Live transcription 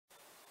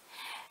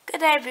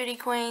Good day, beauty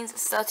queens.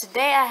 So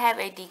today I have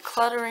a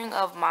decluttering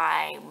of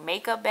my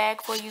makeup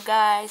bag for you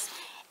guys,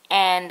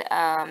 and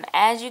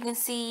as you can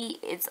see,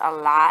 it's a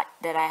lot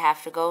that I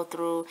have to go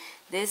through.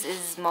 This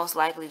is most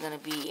likely going to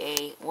be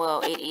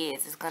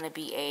it's going to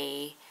be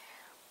a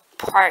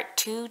part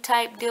 2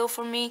 type deal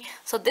for me.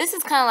 So this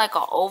is kind of like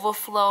an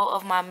overflow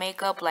of my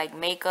makeup, like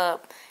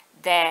makeup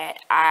that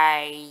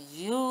I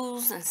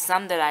use and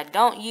some that I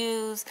don't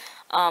use,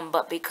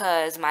 but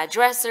because my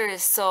dresser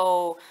is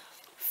so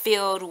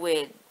filled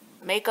with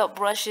makeup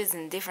brushes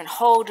and different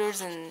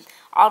holders and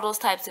all those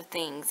types of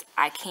things,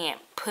 I can't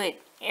put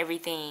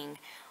everything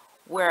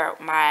where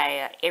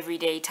my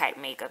everyday type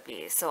makeup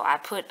is. So I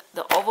put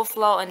the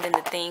overflow and then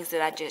the things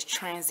that I just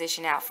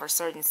transition out for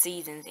certain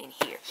seasons in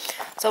here.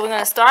 So we're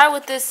going to start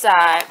with this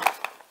side.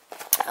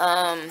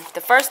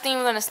 The first thing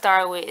we're going to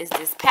start with is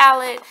this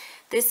palette.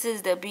 This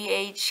is the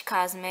BH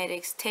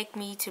Cosmetics Take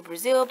Me to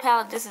Brazil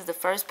palette. This is the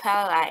first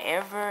palette I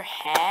ever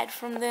had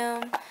from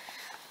them.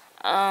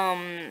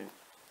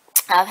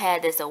 I've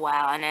had this a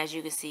while, and as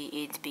you can see,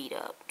 it's beat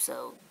up.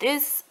 So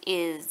this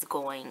is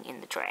going in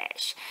the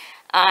trash.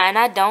 And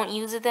I don't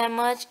use it that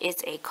much.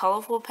 It's a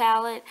colorful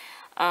palette.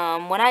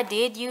 When I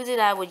did use it,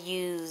 I would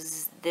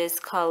use this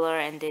color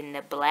and then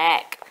the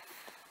black.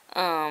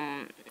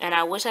 And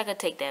I wish I could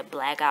take that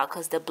black out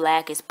because the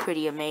black is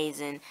pretty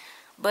amazing.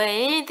 But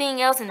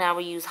anything else, and I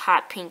would use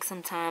hot pink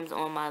sometimes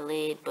on my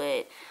lid.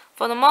 But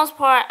for the most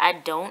part, I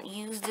don't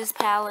use this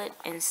palette.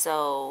 And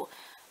so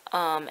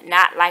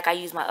not like I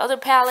use my other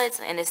palettes,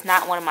 and it's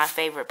not one of my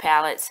favorite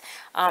palettes.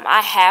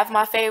 I have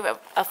my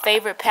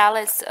favorite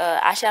palettes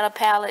eyeshadow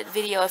palette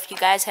video. If you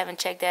guys haven't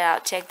checked that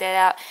out, check that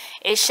out.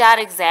 It's shot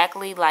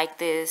exactly like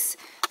this.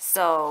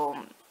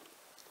 So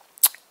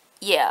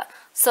yeah,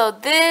 so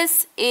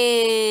this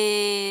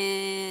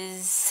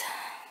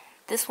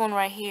one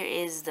right here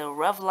is the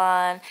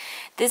Revlon.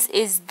 This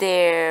is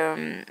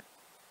their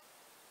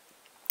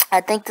I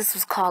think this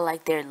was called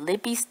like their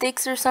lippy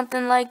sticks or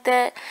something like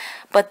that.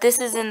 But this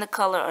is in the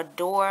color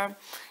Adore.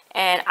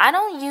 And I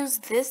don't use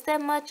this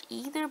that much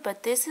either,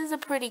 but this is a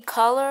pretty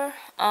color.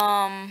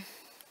 I'm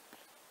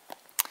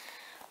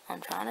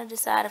trying to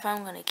decide if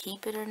I'm going to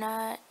keep it or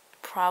not.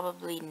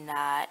 Probably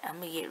not.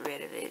 I'm going to get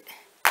rid of it.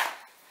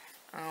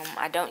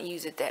 I don't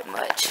use it that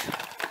much.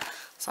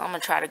 So I'm going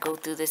to try to go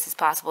through this as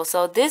possible.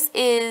 So this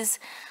is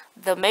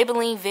the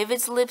Maybelline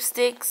Vivids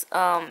lipsticks.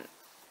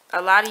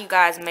 A lot of you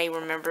guys may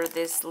remember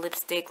this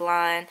lipstick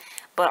line,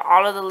 but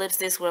all of the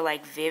lipsticks were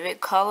like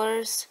vivid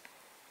colors.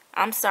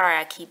 I'm sorry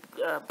I keep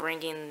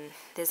bringing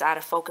this out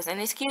of focus,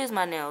 and excuse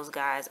my nails,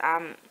 guys.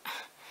 I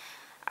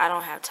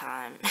don't have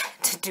time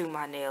to do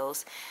my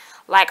nails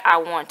like I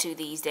want to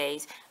these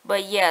days.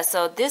 But yeah,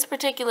 so this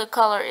particular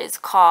color is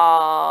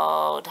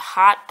called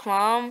Hot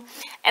Plum,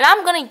 and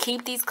I'm gonna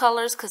keep these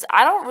colors because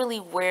I don't really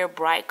wear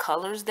bright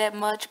colors that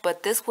much,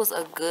 but this was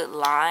a good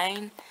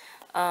line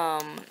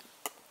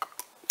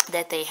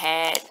that they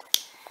had.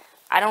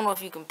 I don't know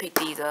if you can pick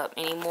these up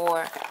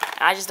anymore.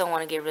 I just don't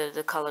want to get rid of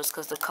the colors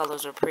because the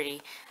colors are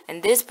pretty.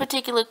 And this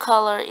particular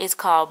color is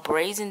called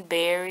Brazen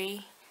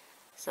Berry.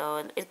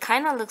 So it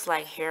kind of looks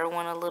like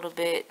heroin a little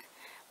bit,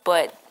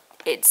 but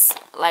it's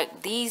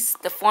like these,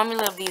 the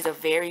formula of these are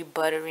very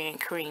buttery and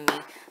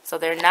creamy, so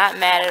they're not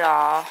matte at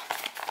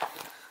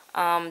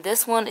all.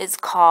 This one is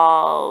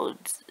called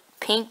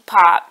Pink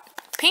Pop.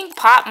 Pink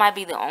Pop might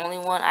be the only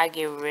one I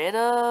get rid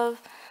of.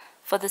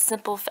 For the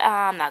simple fact,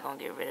 I'm not going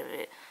to get rid of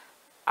it.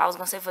 I was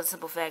going to say for the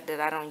simple fact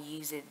that I don't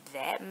use it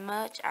that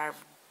much. I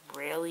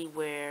rarely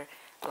wear,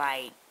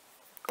 like,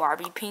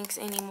 Barbie pinks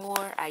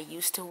anymore. I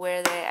used to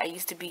wear that. I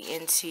used to be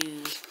into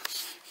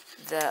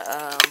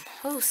the,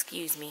 oh,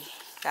 excuse me,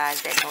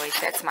 guys, that noise.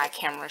 That's my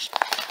camera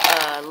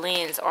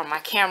lens, or my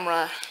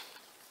camera,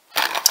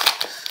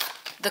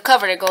 the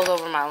cover that goes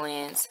over my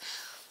lens.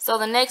 So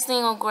the next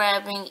thing I'm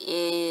grabbing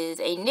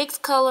is a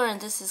NYX color, and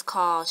this is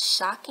called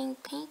Shocking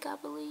Pink, I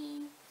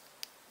believe.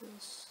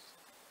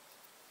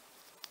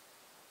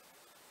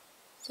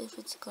 See if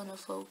it's gonna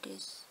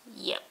focus.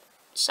 Yep,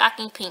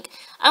 Shocking Pink.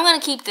 I'm gonna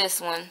keep this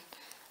one.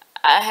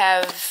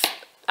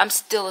 I'm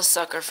still a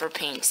sucker for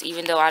pinks,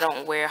 even though I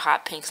don't wear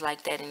hot pinks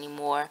like that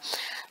anymore.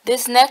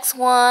 This next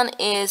one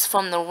is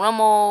from the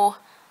Rimmel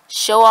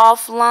Show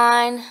Off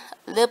line,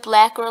 lip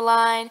lacquer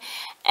line,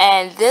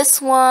 and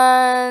this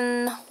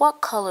one,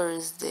 what color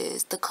is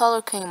this? The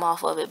color came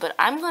off of it, but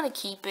I'm gonna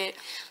keep it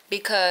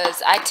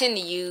because I tend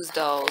to use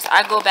those.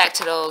 I go back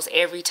to those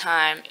every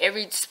time,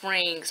 every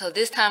spring. So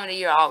this time of the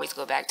year, I always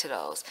go back to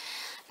those.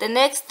 The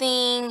next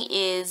thing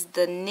is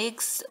the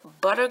NYX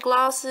Butter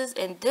Glosses,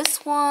 and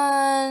this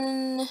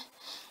one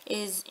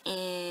is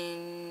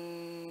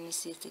in, let's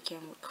see if the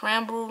camera,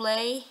 Creme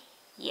Brulee.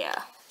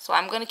 Yeah, so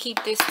I'm gonna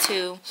keep this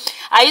too.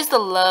 I used to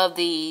love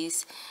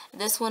these.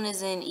 This one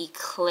is in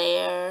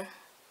Eclair.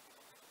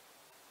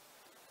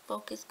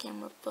 Focus,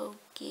 camera, focus.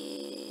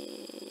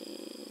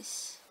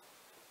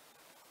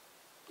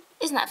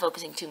 It's not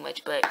focusing too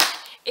much, but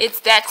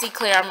that's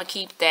Eclair. I'm gonna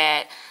keep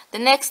that. The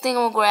next thing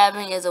I'm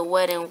grabbing is a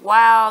Wet n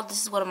Wild.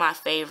 This is one of my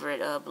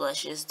favorite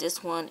blushes.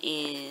 This one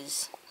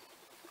is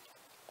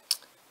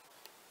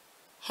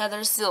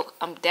Heather Silk,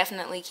 I'm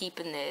definitely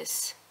keeping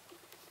this.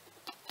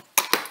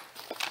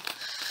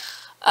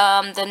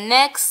 The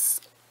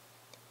next,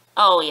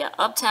 oh yeah,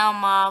 Uptown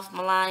Mauve,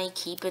 Milani,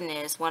 keeping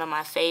this. One of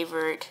my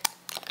favorite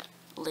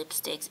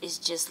lipsticks. It's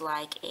just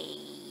like a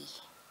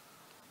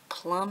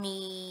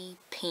plummy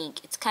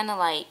pink. It's kind of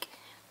like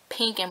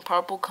pink and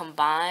purple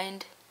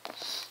combined.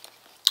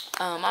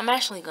 I'm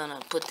actually gonna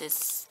put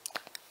this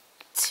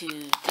to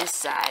this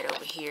side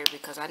over here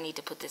because I need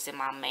to put this in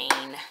my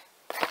main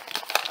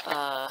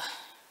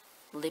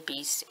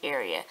lippies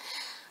area.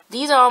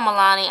 These are all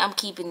Milani. I'm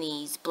keeping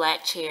these.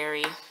 Black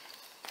Cherry.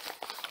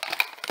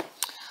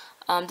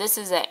 This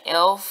is an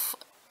e.l.f.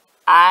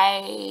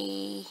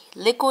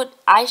 liquid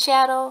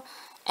eyeshadow,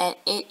 and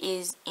it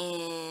is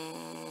in,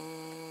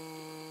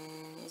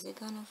 is it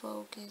gonna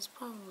focus?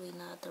 Probably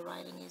not. The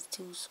writing is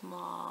too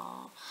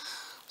small.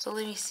 So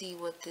let me see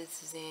what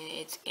this is in.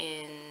 It's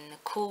in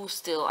Cool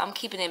Still. I'm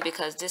keeping it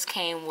because this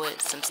came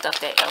with some stuff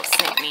that e.l.f.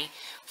 sent me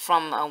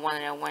from one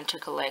of their winter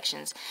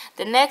collections.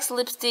 The next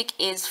lipstick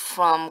is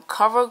from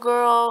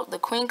CoverGirl, the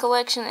Queen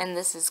collection, and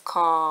this is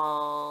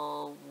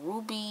called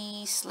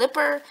Ruby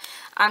Slipper.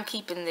 I'm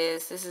keeping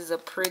this. This is a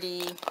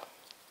pretty,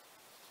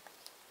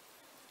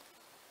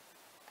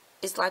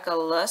 it's like a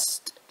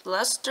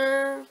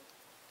luster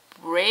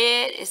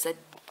red. It's a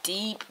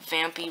deep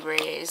vampy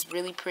red. It's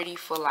really pretty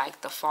for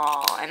like the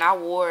fall, and I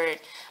wore it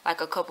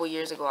like a couple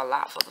years ago a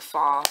lot for the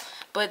fall.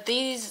 But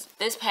this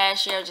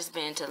past year I've just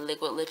been into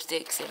liquid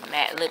lipsticks and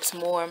matte lips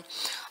more.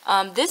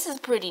 This is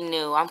pretty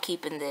new. I'm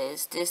keeping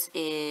this. This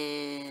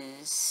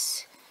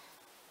is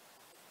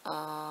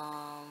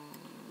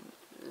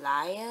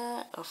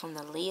Leah, or from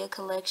the Leah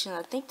collection.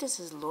 I think this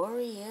is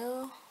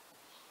L'Oreal.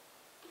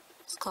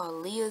 It's called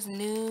Leah's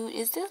Nude.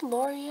 Is this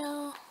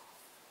L'Oreal?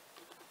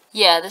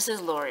 Yeah, this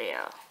is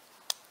L'Oreal.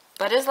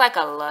 But it's like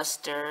a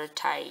luster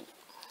type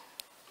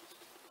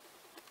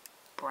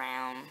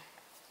brown.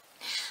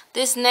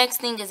 This next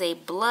thing is a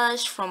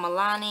blush from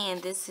Milani,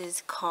 and this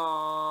is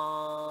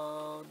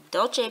called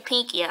Dolce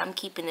Pink. Yeah, I'm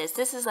keeping this.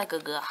 This is like a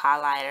good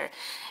highlighter.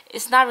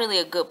 It's not really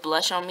a good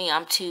blush on me.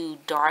 I'm too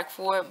dark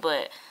for it,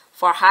 but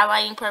for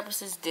highlighting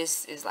purposes,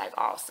 this is like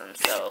awesome.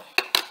 So,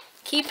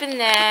 keeping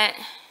that.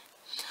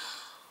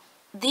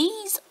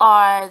 These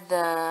are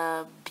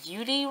the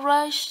Beauty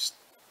Rush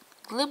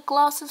lip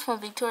glosses from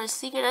Victoria's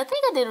Secret. I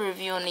think I did a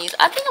review on these.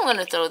 I think I'm going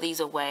to throw these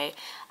away.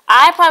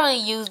 I probably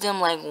used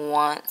them like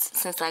once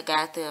since I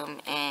got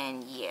them,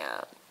 and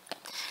yeah.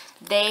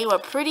 They were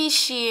pretty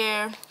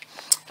sheer.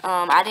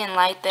 I didn't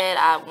like that.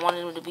 I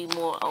wanted them to be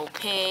more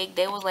opaque.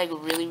 They was like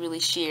really, really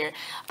sheer.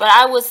 But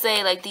I would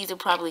say like these are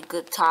probably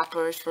good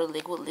toppers for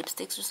liquid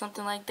lipsticks or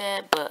something like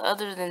that. But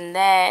other than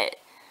that,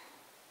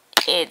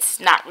 it's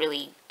not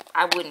really,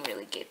 I wouldn't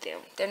really get them.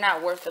 They're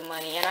not worth the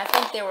money. And I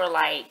think they were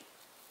like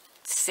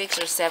 $6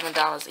 or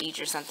 $7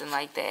 each or something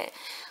like that.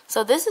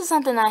 So this is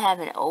something I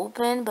haven't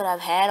opened, but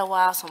I've had a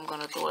while, so I'm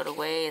going to throw it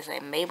away. It's a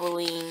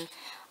Maybelline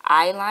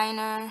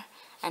eyeliner,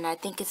 and I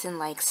think it's in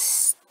like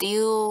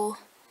steel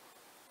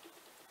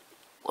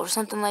or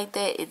something like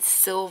that. It's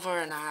silver,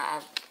 and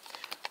I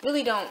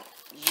really don't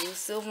use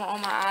silver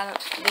on my eyelid,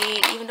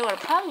 even though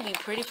it'd probably be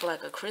pretty for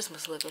like a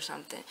Christmas look or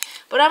something.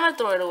 But I'm going to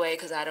throw it away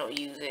because I don't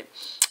use it.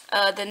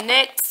 The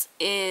next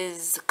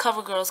is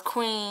CoverGirl's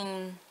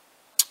Queen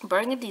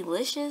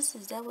Burgundylicious.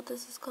 Is that what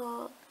this is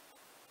called?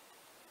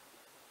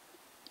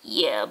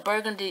 Yeah,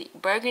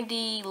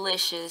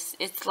 Burgundylicious.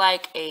 It's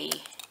like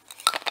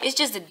it's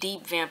just a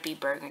deep vampy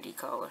burgundy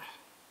color.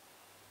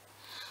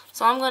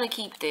 So I'm going to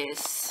keep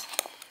this.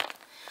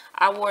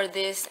 I wore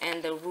this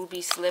and the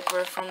Ruby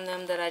Slipper from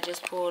them that I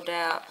just pulled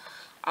out.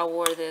 I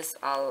wore this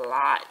a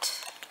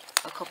lot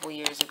a couple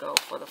years ago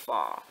for the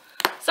fall.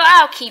 So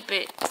I'll keep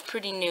it. It's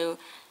pretty new.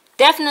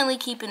 Definitely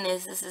keeping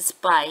this. This is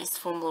Spice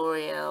from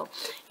L'Oreal.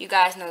 You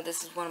guys know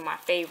this is one of my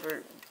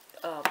favorite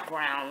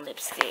brown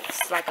lipsticks.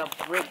 It's like a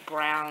brick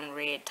brown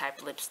red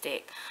type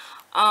lipstick.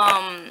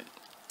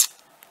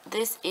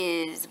 This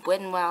is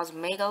Wet n Wild's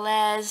Mega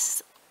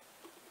Last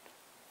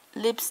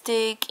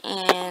lipstick,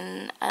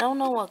 and I don't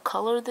know what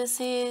color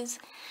this is,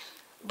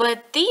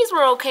 but these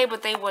were okay,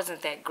 but they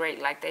wasn't that great.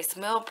 Like, they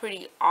smelled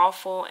pretty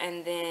awful,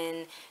 and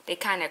then they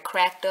kind of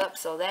cracked up,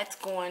 so that's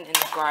going in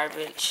the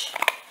garbage.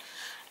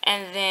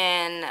 And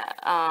then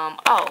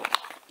oh,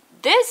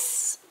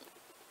 this,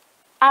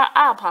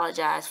 I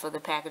apologize for the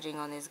packaging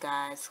on this,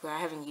 guys, because I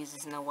haven't used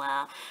this in a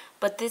while.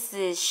 But this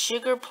is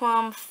Sugar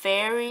Plum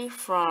Fairy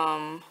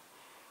from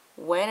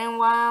Wet n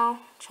Wild.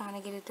 Trying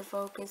to get it to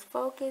focus.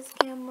 Focus,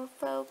 camera,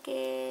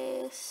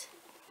 focus.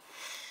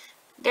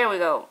 There we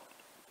go.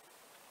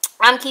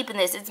 I'm keeping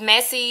this. It's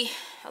messy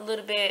a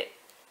little bit,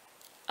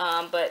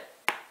 but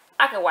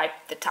I can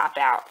wipe the top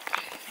out.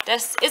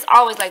 It's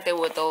always like that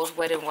with those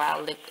Wet n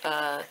Wild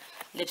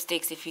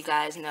lipsticks, if you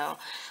guys know.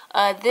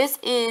 This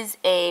is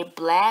a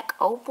black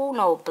opal,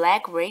 no,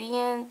 black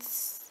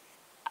radiance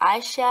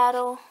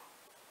eyeshadow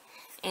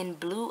in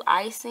blue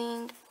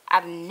icing.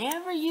 I've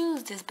never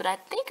used this, but I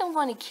think I'm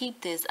going to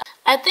keep this.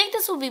 I think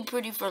this will be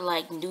pretty for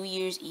like New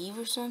Year's Eve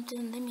or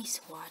something. Let me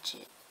swatch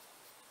it.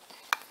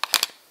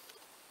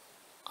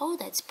 Oh,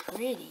 that's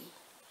pretty.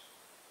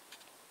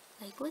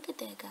 Like, look at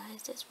that,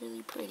 guys. That's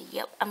really pretty.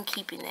 Yep, I'm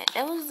keeping that.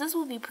 This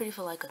would be pretty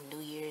for like a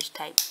New Year's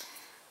type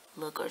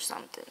look or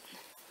something.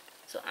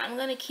 So I'm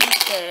gonna keep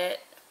that.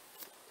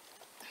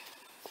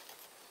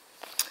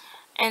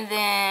 And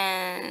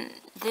then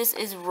this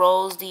is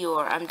Rose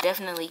Dior. I'm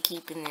definitely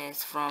keeping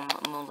this from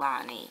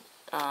Mulani.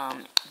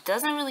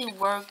 Doesn't really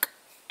work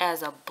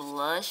as a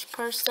blush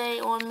per se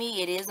on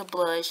me. It is a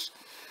blush.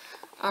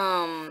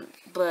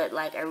 But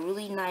like a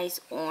really nice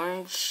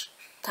orange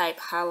type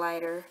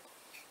highlighter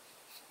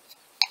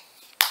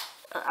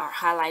or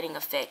highlighting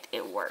effect,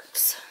 it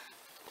works.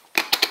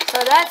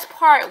 So that's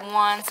part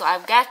one. So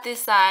I've got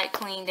this side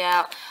cleaned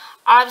out.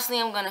 Obviously,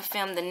 I'm going to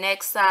film the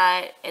next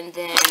side and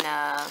then,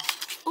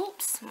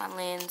 oops, my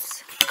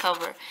lens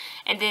cover.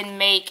 And then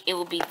it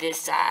will be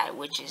this side,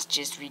 which is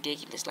just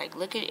ridiculous. Like,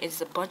 look at it.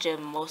 It's a bunch of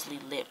mostly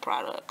lip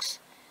products.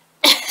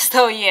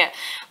 So, yeah.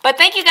 But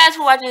thank you guys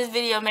for watching this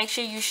video. Make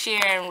sure you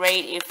share and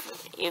rate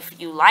if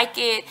you like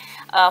it.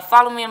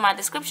 Follow me in my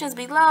descriptions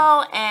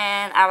below.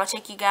 And I will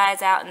check you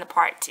guys out in the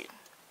part 2.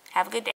 Have a good day.